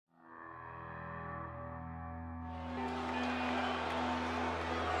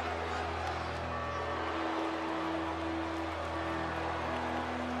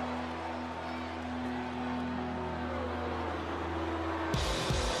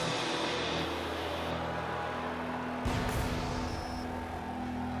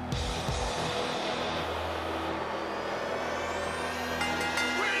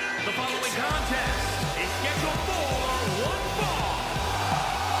following contest is scheduled for one fall.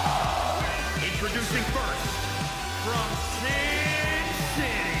 Introducing first, from Sin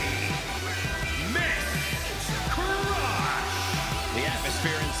City, Miss Crush. The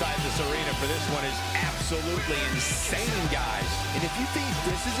atmosphere inside this arena for this one is absolutely insane, guys. And if you think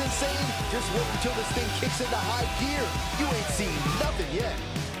this is insane, just wait until this thing kicks into high gear. You ain't seen nothing yet.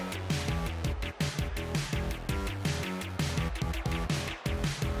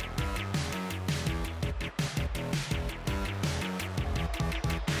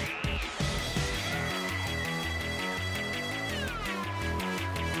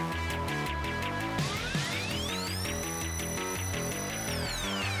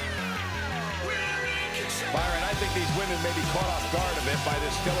 Byron, I think these women may be caught off guard a bit by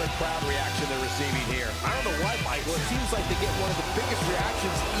this stellar crowd reaction they're receiving here. I don't know why, Michael. It seems like they get one of the biggest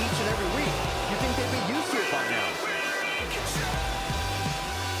reactions each and every week. You think they'd be used to it by now?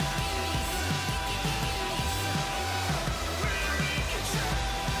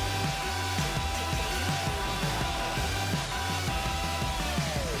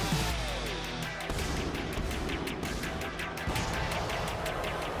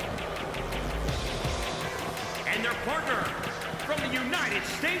 And their partner from the United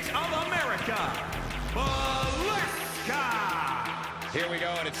States of America, Valeska. Here we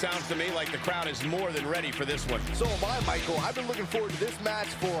go, and it sounds to me like the crowd is more than ready for this one. So am I, Michael. I've been looking forward to this match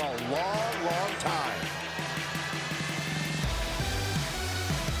for a long, long time.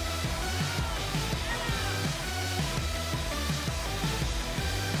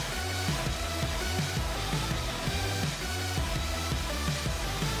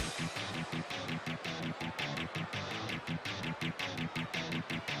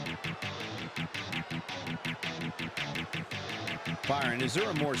 Byron, is there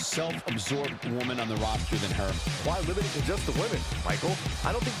a more self-absorbed woman on the roster than her? Why limit it to just the women, Michael?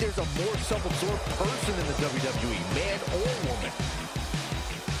 I don't think there's a more self-absorbed person in the WWE, man or woman.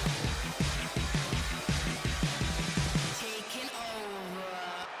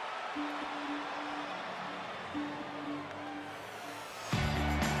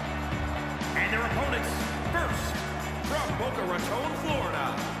 And their opponents, first, from Boca Raton,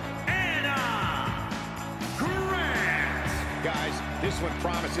 Florida, Guys, this one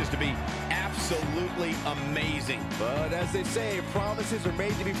promises to be absolutely amazing. But as they say, promises are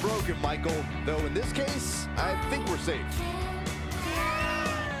made to be broken, Michael. Though in this case, I think we're safe.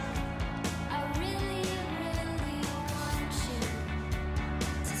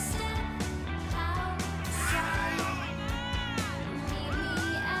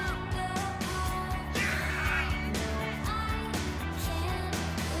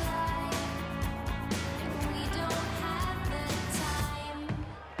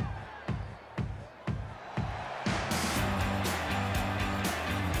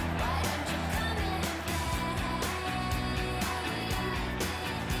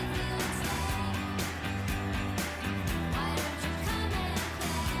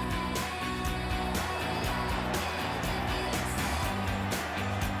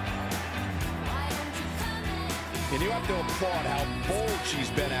 And you have to applaud how bold she's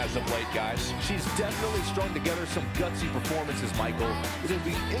been as of late, guys. She's definitely strung together some gutsy performances, Michael. It'll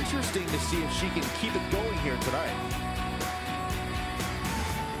be interesting to see if she can keep it going here tonight.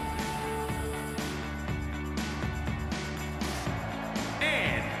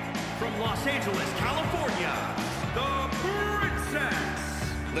 And from Los Angeles, California, the Princess.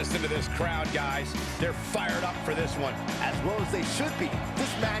 Listen to this crowd, guys. They're fired up for this one. As well as they should be.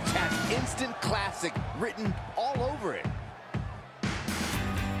 This match has instant classic written all over it.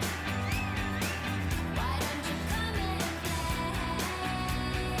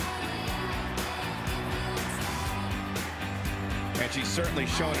 And she's certainly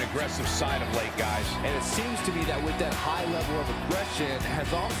shown an aggressive side of late, guys. And it seems to me that with that high level of aggression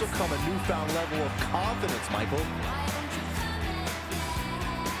has also come a newfound level of confidence, Michael.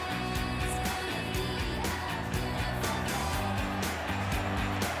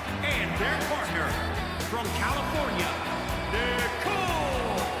 Their partner from California,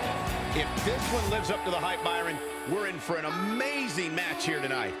 Nicole. If this one lives up to the hype, Byron, we're in for an amazing match here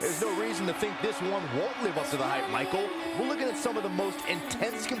tonight. There's no reason to think this one won't live up to the hype, Michael. We're looking at some of the most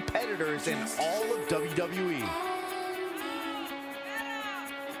intense competitors in all of WWE.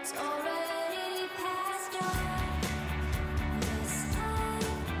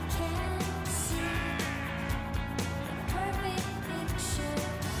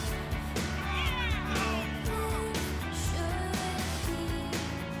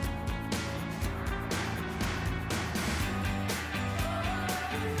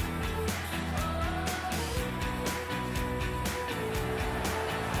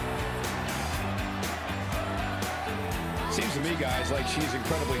 Seems to me, guys, like she's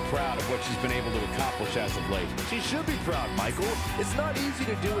incredibly proud of what she's been able to accomplish as of late. She should be proud, Michael. It's not easy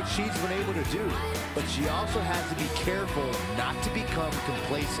to do what she's been able to do, but she also has to be careful not to become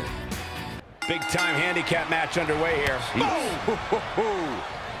complacent. Big time handicap match underway here. Oh,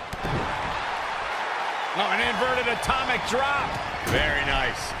 an inverted atomic drop. Very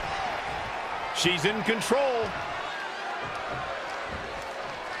nice. She's in control.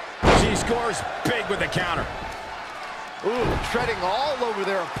 She scores big with the counter. Ooh, treading all over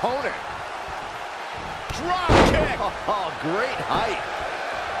their opponent. Drop kick. Oh, great height.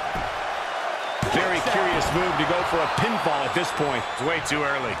 Very curious move to go for a pinfall at this point. It's way too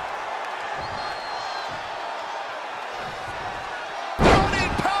early. Running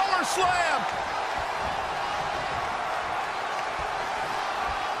power slam.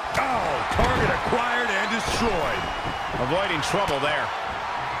 Oh, target acquired and destroyed. Avoiding trouble there.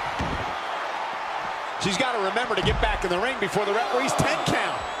 She's got to remember to get back in the ring before the referee's 10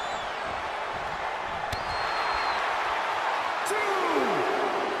 count.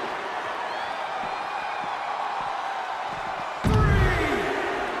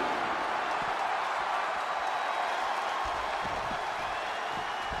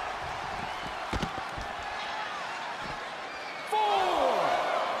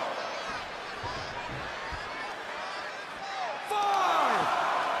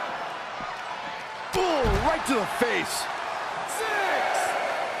 Right to the face. 6.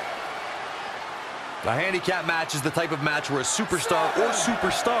 A handicap match is the type of match where a superstar or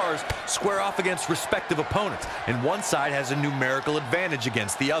superstars square off against respective opponents, and one side has a numerical advantage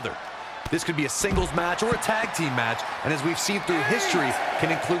against the other. This could be a singles match or a tag team match, and as we've seen through history,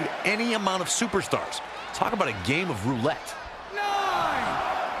 can include any amount of superstars. Talk about a game of roulette. 9.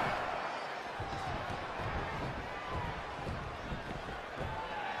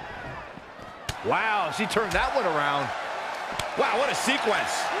 Wow, she turned that one around. Wow, what a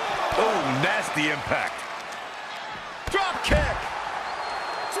sequence. Oh, nasty impact. Drop kick.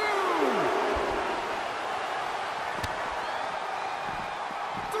 2.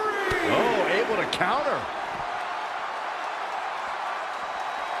 3. Oh, able to counter.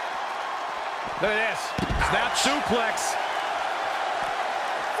 Look at this. Snap suplex.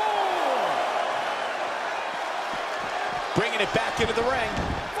 4. Bringing it back into the ring.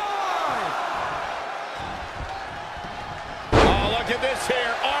 5. Oh, look at this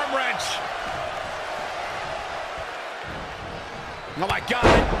here. Arm wrench. Oh, my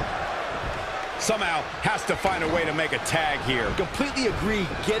God. Somehow has to find a way to make a tag here. Completely agree.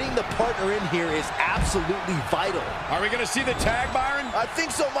 Getting the partner in here is absolutely vital. Are we going to see the tag, Byron? I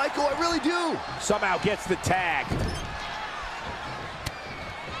think so, Michael. I really do. Somehow gets the tag.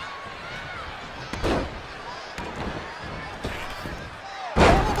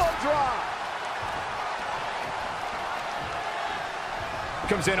 Elbow drop.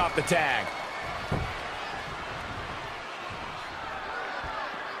 Comes in off the tag.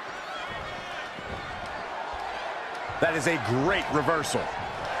 That is a great reversal.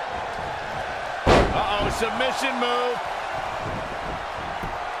 Uh-oh, submission move.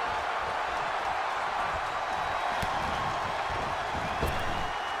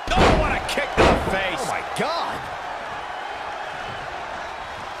 Oh, what a kick to the face. Oh, my God.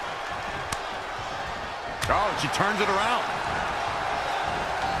 Oh, she turns it around.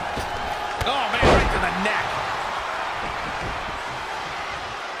 Oh, man, right to the neck.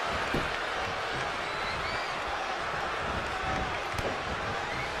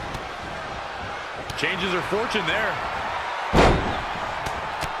 Changes her fortune there.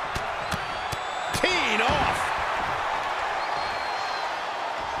 Teeing off.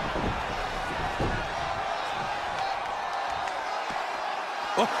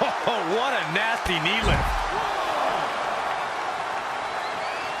 Oh, what a nasty knee lift.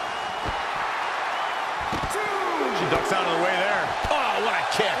 She ducks out of the way there. Oh, what a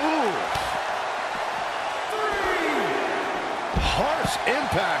kick. Ooh. 3. Harsh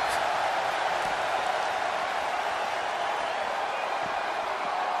impact.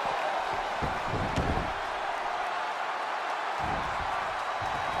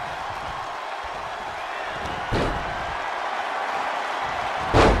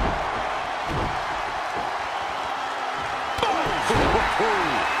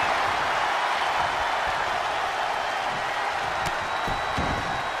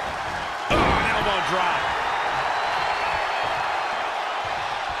 Drop.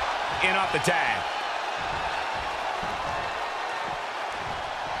 In off the tag.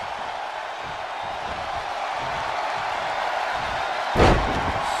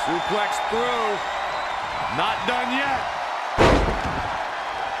 Suplex through. Not done yet.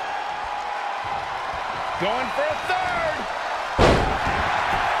 Going for a third.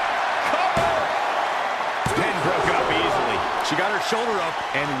 She got her shoulder up,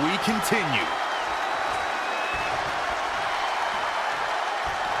 and we continue.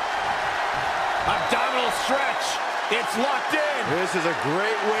 Abdominal stretch. It's locked in. This is a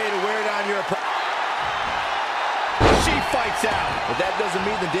great way to wear down your opponent. She fights out. But that doesn't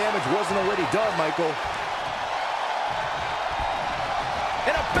mean the damage wasn't already done, Michael.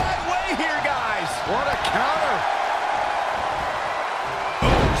 In a bad way here, guys. What a counter.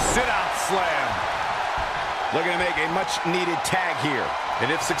 Oh, sit-out slam. Looking to make a much-needed tag here.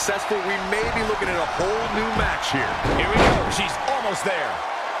 And if successful, we may be looking at a whole new match here. Here we go. She's almost there.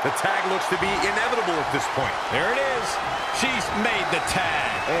 The tag looks to be inevitable at this point. There it is. She's made the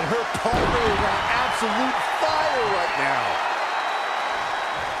tag. And her partner is on absolute fire right now.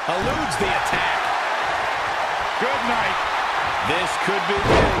 Eludes the attack. Good night. This could be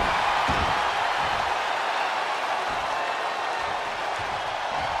big.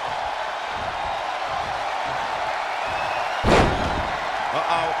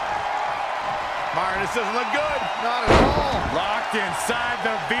 Uh-oh. Byron, this doesn't look good. Not at all. Locked inside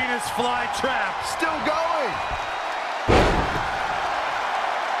the Venus flytrap. Still going.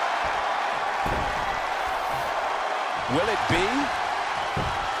 Will it be?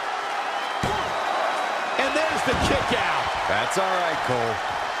 And there's the kick out. That's all right, Cole.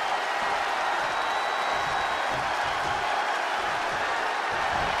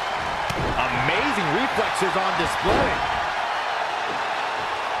 Amazing reflexes on display.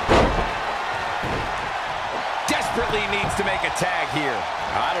 Desperately needs to make a tag here.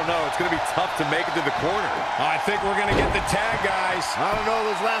 I don't know. It's going to be tough to make it to the corner. I think we're going to get the tag, guys. I don't know.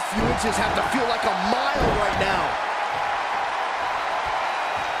 Those last few inches have to feel like a mile right now.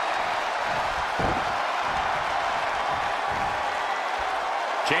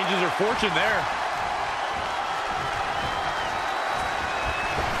 Changes her fortune there.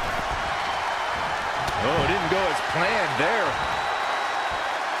 Oh, it didn't go as planned there.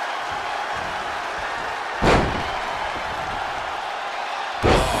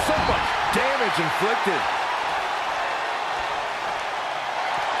 So much damage inflicted.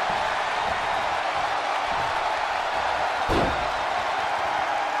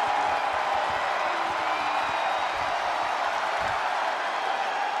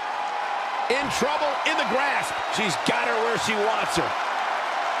 In trouble, in the grasp. She's got her where she wants her.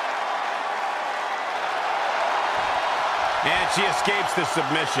 And she escapes the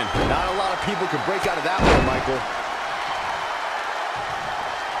submission. Not a lot of people can break out of that one, Michael.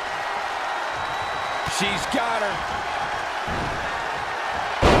 She's got her.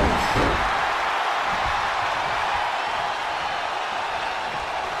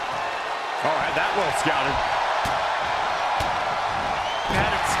 Oh, had that well scouted.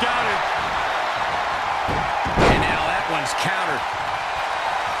 Had it scouted. And now that one's countered.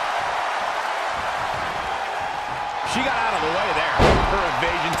 She got out of the way there. Her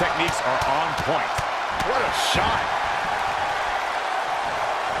evasion techniques are on point. What a shot.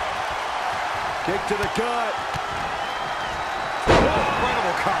 Kick to the gut.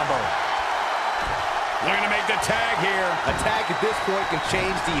 Incredible combo. Looking to make the tag here. A tag at this point can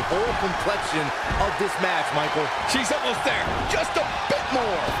change the whole complexion of this match, Michael. She's almost there. Just a bit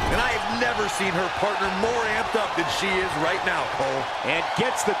more. And I have never seen her partner more amped up than she is right now, Cole. And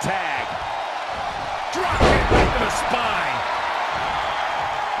gets the tag. Drop it right to the spine.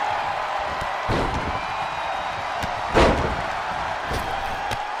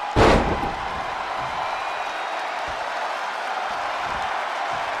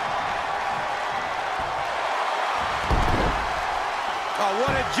 Oh,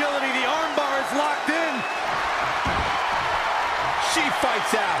 what agility. The armbar is locked in. She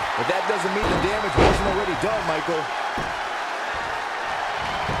fights out. But that doesn't mean the damage wasn't already done, Michael.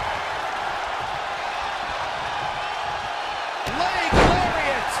 Leg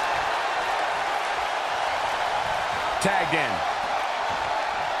lariat. Tagged in.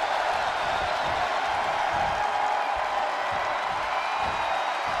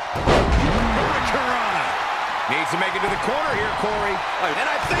 Hurricanrana. Needs to make it to the corner here, Corey. And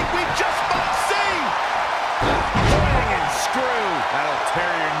I think we just might see. Swing and screw. That'll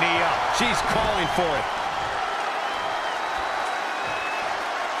tear your knee up. She's calling for it.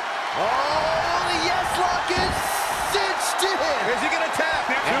 Oh, the yes lock is cinched in. Is he going to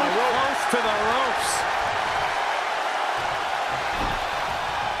tap? Too close to the ropes.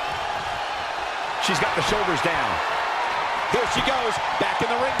 She's got the shoulders down. There she goes. Back in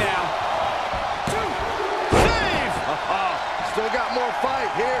the ring now. Save! Still got more fight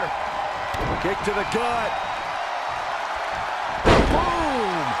here. Kick to the gut.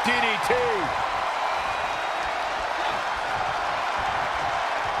 Boom! DDT.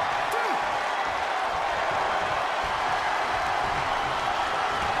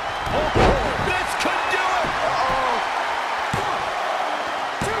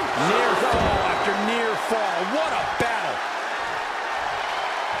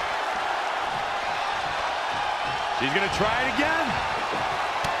 She's gonna try it again.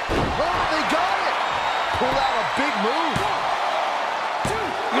 Oh, they got it! Pull out a big move.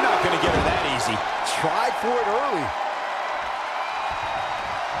 You're not gonna get her that easy. Tried for it early.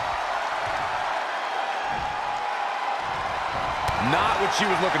 Not what she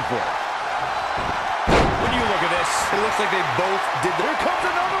was looking for. When you look at this, it looks like they both did the... Here comes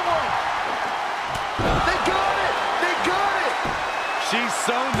another one! They got it! They got it! She's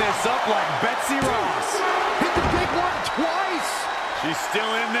sewn this up like Betsy Ross. Hit the big one twice! She's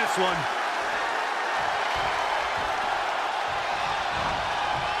still in this one.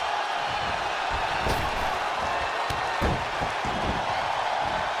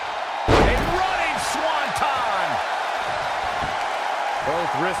 A running swanton.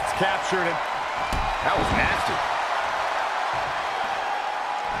 Both wrists captured, and that was nasty.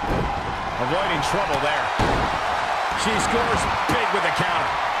 Avoiding trouble there. She scores big with the counter.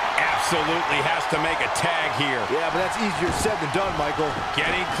 Absolutely has to make a tag here. Yeah, but that's easier said than done, Michael.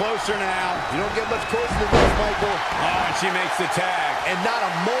 Getting closer now. You don't get much closer than this, Michael. Oh, and she makes the tag. And not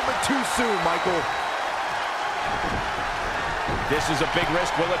a moment too soon, Michael. This is a big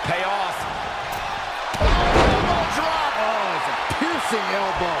risk. Will it pay off? Elbow drop. Oh, it's a piercing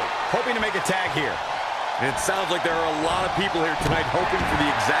elbow. Hoping to make a tag here. And it sounds like there are a lot of people here tonight hoping for the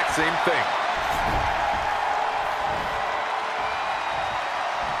exact same thing.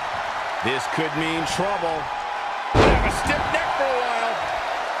 This could mean trouble. Have a stiff neck for a while.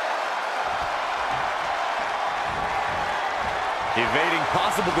 Evading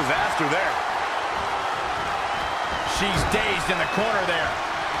possible disaster there. She's dazed in the corner there.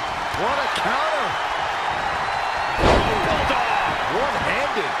 What a counter. Bulldog.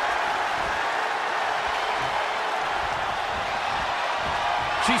 One-handed.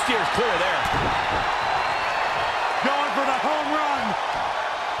 She steers clear there. Going for the home run.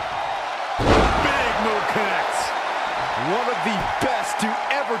 Big move connects. One of the best to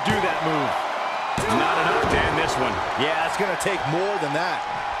ever do that move. Not enough to end this one. Yeah, it's going to take more than that.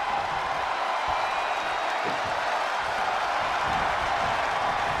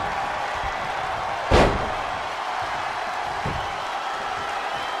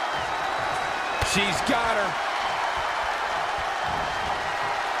 She's got her.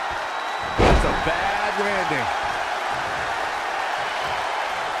 That's a bad landing.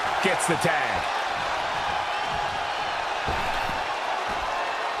 Gets the tag.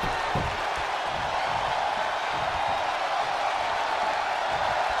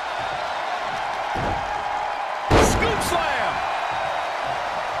 Scoop slam.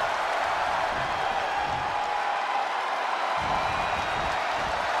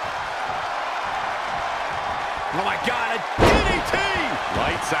 Oh my God, a DDT!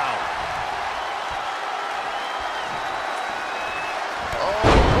 Lights out.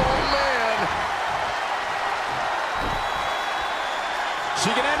 She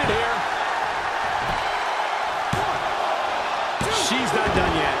can end it here. She's not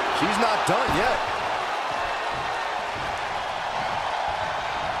done yet. She's not done yet.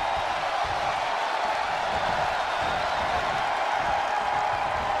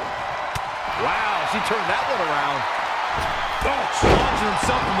 Wow, she turned that one around. Oh, launching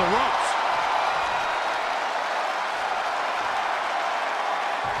himself from the ropes.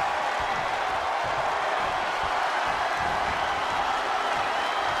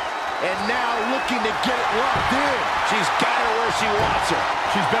 And now looking to get it locked in. She's got her where she wants her.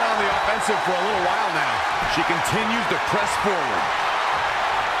 She's been on the offensive for a little while now. She continues to press forward.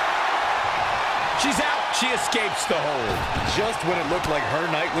 She's out. She escapes the hold. Just when it looked like her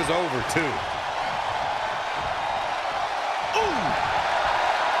night was over, too. Ooh!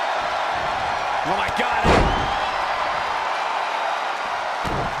 Oh, my God.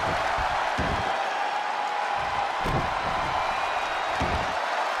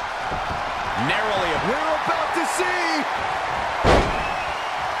 Narrowly. We're about to see.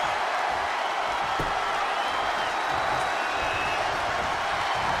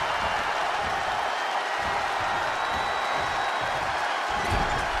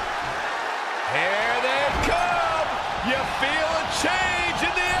 Here they come. You feel a change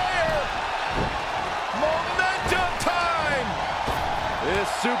in the air. Momentum time. This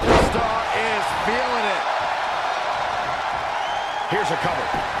superstar is feeling it. Here's her cover.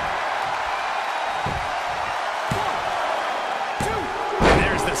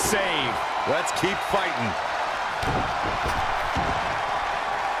 The save. Let's keep fighting.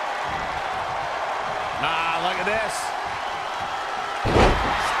 Look at this.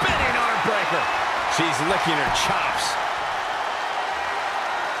 Spinning arm breaker. She's licking her chops.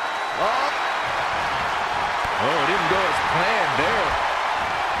 Oh, it didn't go as planned there.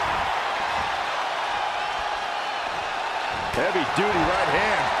 duty right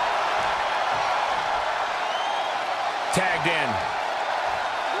hand. Tagged in.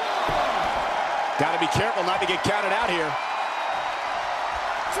 Got to be careful not to get counted out here.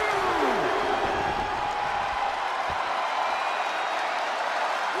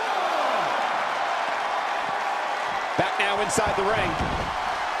 Back now inside the ring.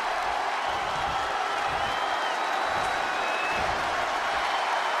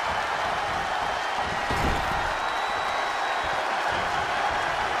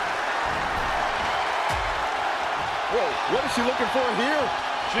 Whoa, what is she looking for here?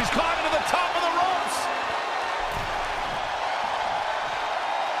 She's climbing to the top of the ropes.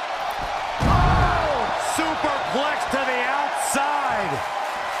 Oh! Superplex to the outside.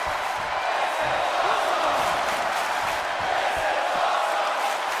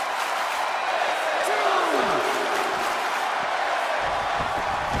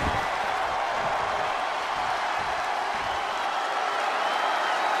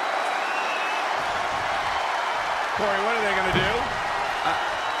 Corey, what are they going to do?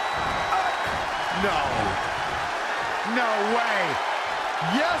 No. No way.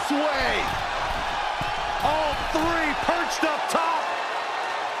 Yes way. All three perched up top.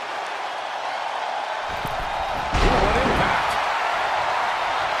 What impact.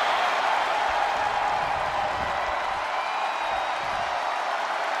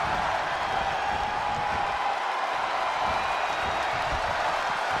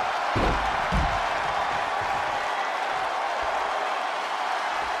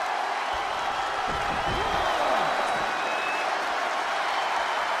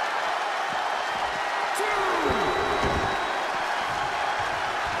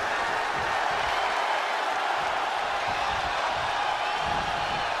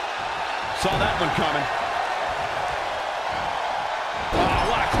 Saw that one coming. Oh,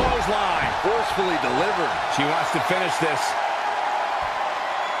 what a clothesline. Forcefully delivered. She wants to finish this.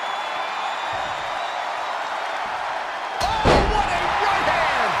 Oh, what a right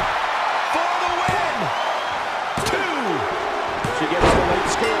hand for the win. 2. She gets the late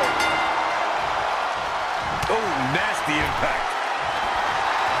score. Oh, nasty impact.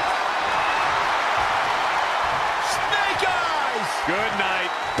 Snake eyes. Good night.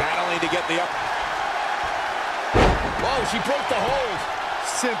 Battling to get the up. Whoa, she broke the hold.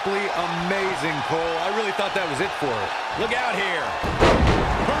 Simply amazing, Cole. I really thought that was it for her. Look out here.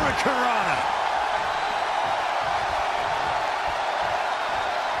 Hurricanrana.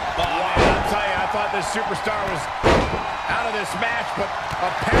 Oh, man, I'll tell you, I thought this superstar was out of this match, but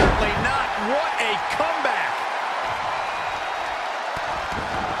apparently not. What a comeback.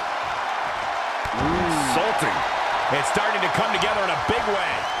 Insulting. It's starting to come together in a big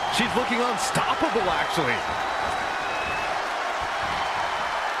way. She's looking unstoppable, actually.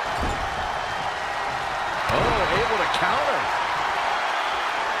 Oh, able to counter.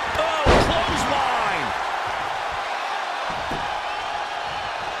 Oh, clothesline.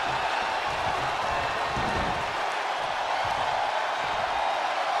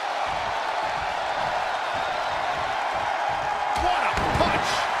 What a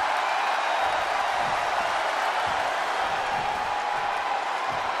punch.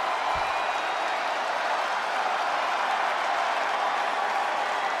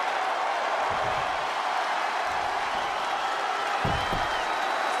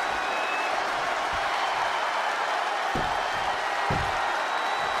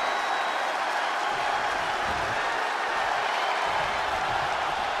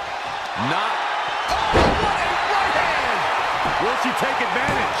 Not. Oh, what a right hand. Will she take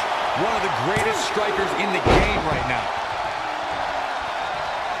advantage? One of the greatest strikers in the game right now.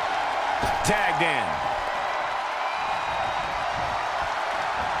 Tagged in.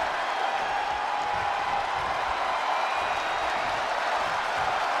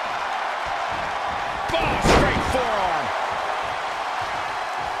 Oh, straight forearm.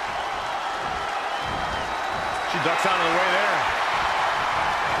 She ducks out of the way there.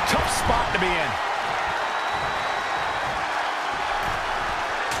 Tough spot to be in.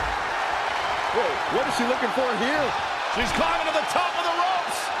 Whoa, what is she looking for here? She's climbing to the top of the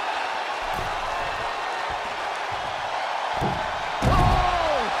ropes.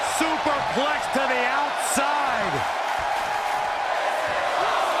 Oh! Superplex to the outside.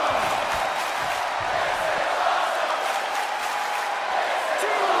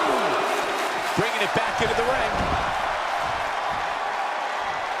 Bringing it back into the ring.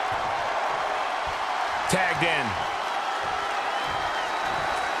 Tagged in.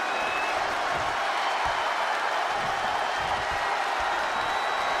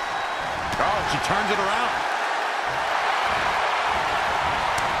 Oh, she turns it around.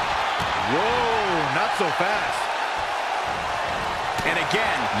 Whoa, not so fast. And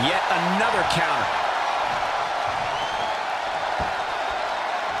again, yet another counter.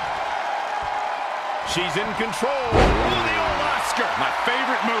 She's in control. Ooh, the old Oscar. My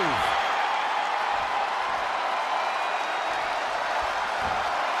favorite move.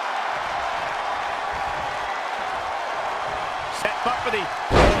 Set up for the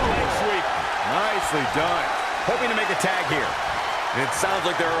leg sweep. Nicely done. Hoping to make a tag here. And it sounds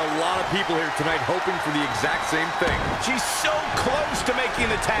like there are a lot of people here tonight hoping for the exact same thing. She's so close to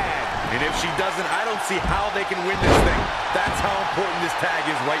making the tag. And if she doesn't, I don't see how they can win this thing. That's how important this tag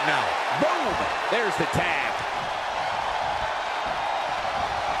is right now. Boom! There's the tag.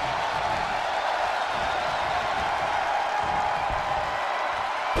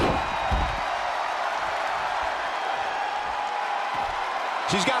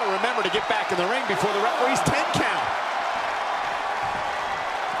 She's got to remember to get back in the ring before the referee's 10 count.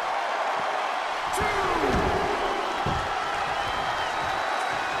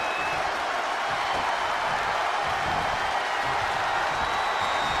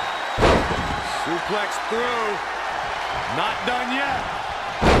 Suplex through. Not done yet.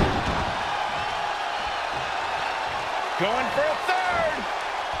 Going for a third.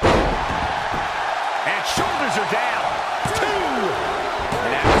 And shoulders are down. 2.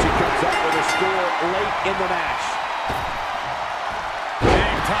 And now she comes up with a score late in the match.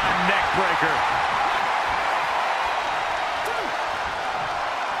 Big time neck breaker.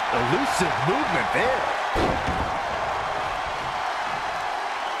 Elusive movement there.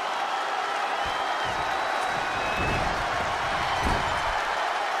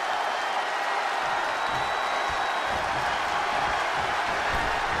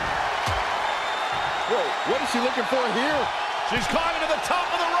 Whoa, what is she looking for here? She's climbing to the top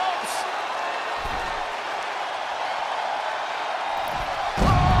of the ropes.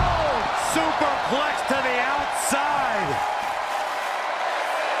 Oh! Superplex to the outside.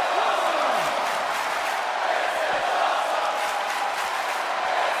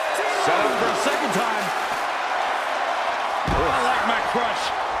 Set up for a second time. I like my crush.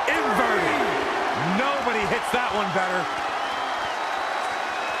 Inverted. Nobody hits that one better.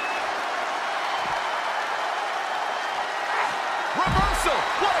 Reversal!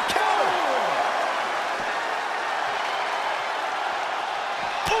 What a counter!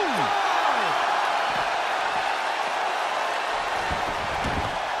 Boom!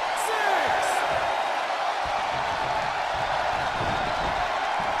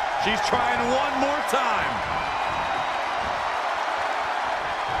 6! She's trying one more time.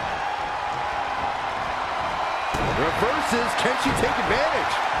 Reverses. Can she take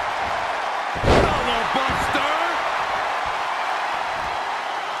advantage? Elbow buster!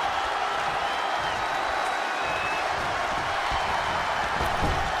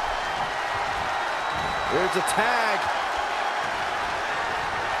 There's a tag.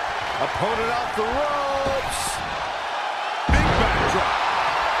 Opponent off the ropes. Big backdrop.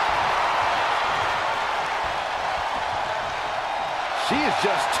 She is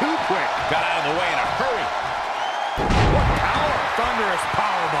just too quick. Got out of the way in a hurry. What power! Thunderous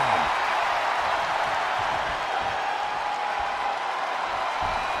powerbomb.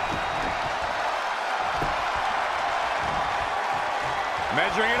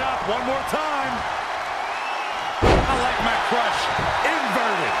 Measuring it up one more time. I like my crush.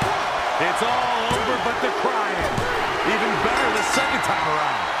 Inverted. It's all over but the crying. Even better the second time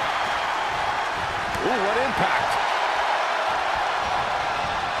around. Ooh, what impact.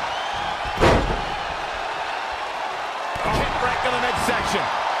 Kick break in the midsection.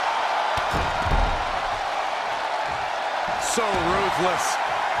 So ruthless.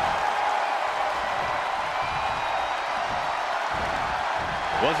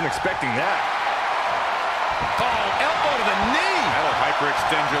 Wasn't expecting that. Oh, elbow to the knee. That'll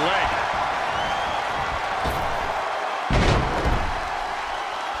hyperextend your leg.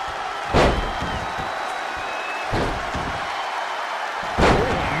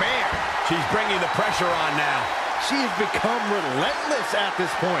 Oh, man. She's bringing the pressure on now. She's become relentless at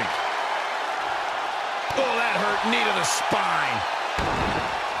this point. Oh, that hurt. Knee to the spine.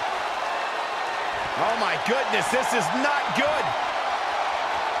 Oh, my goodness. This is not good.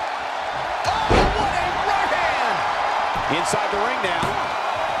 Inside the ring now.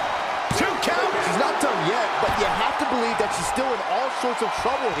 2 count. She's not done yet, but you have to believe that she's still in all sorts of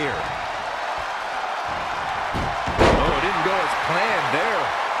trouble here. Oh, it didn't go as planned there.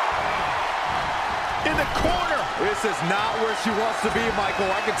 In the corner. This is not where she wants to be,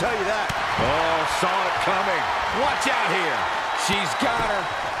 Michael. I can tell you that. Oh, saw it coming. Watch out here. She's got her.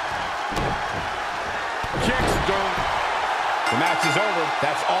 Kicks don't. The match is over.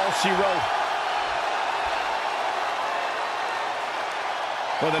 That's all she wrote.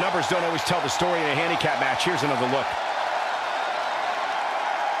 Well, the numbers don't always tell the story in a handicap match. Here's another look.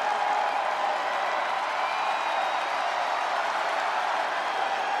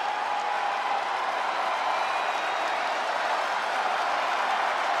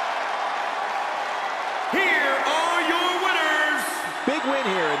 Here are your winners. Big win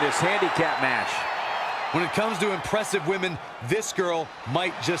here in this handicap match. When it comes to impressive women, this girl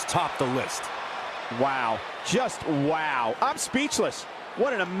might just top the list. Wow, just wow. I'm speechless.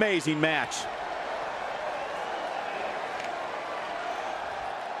 What an amazing match.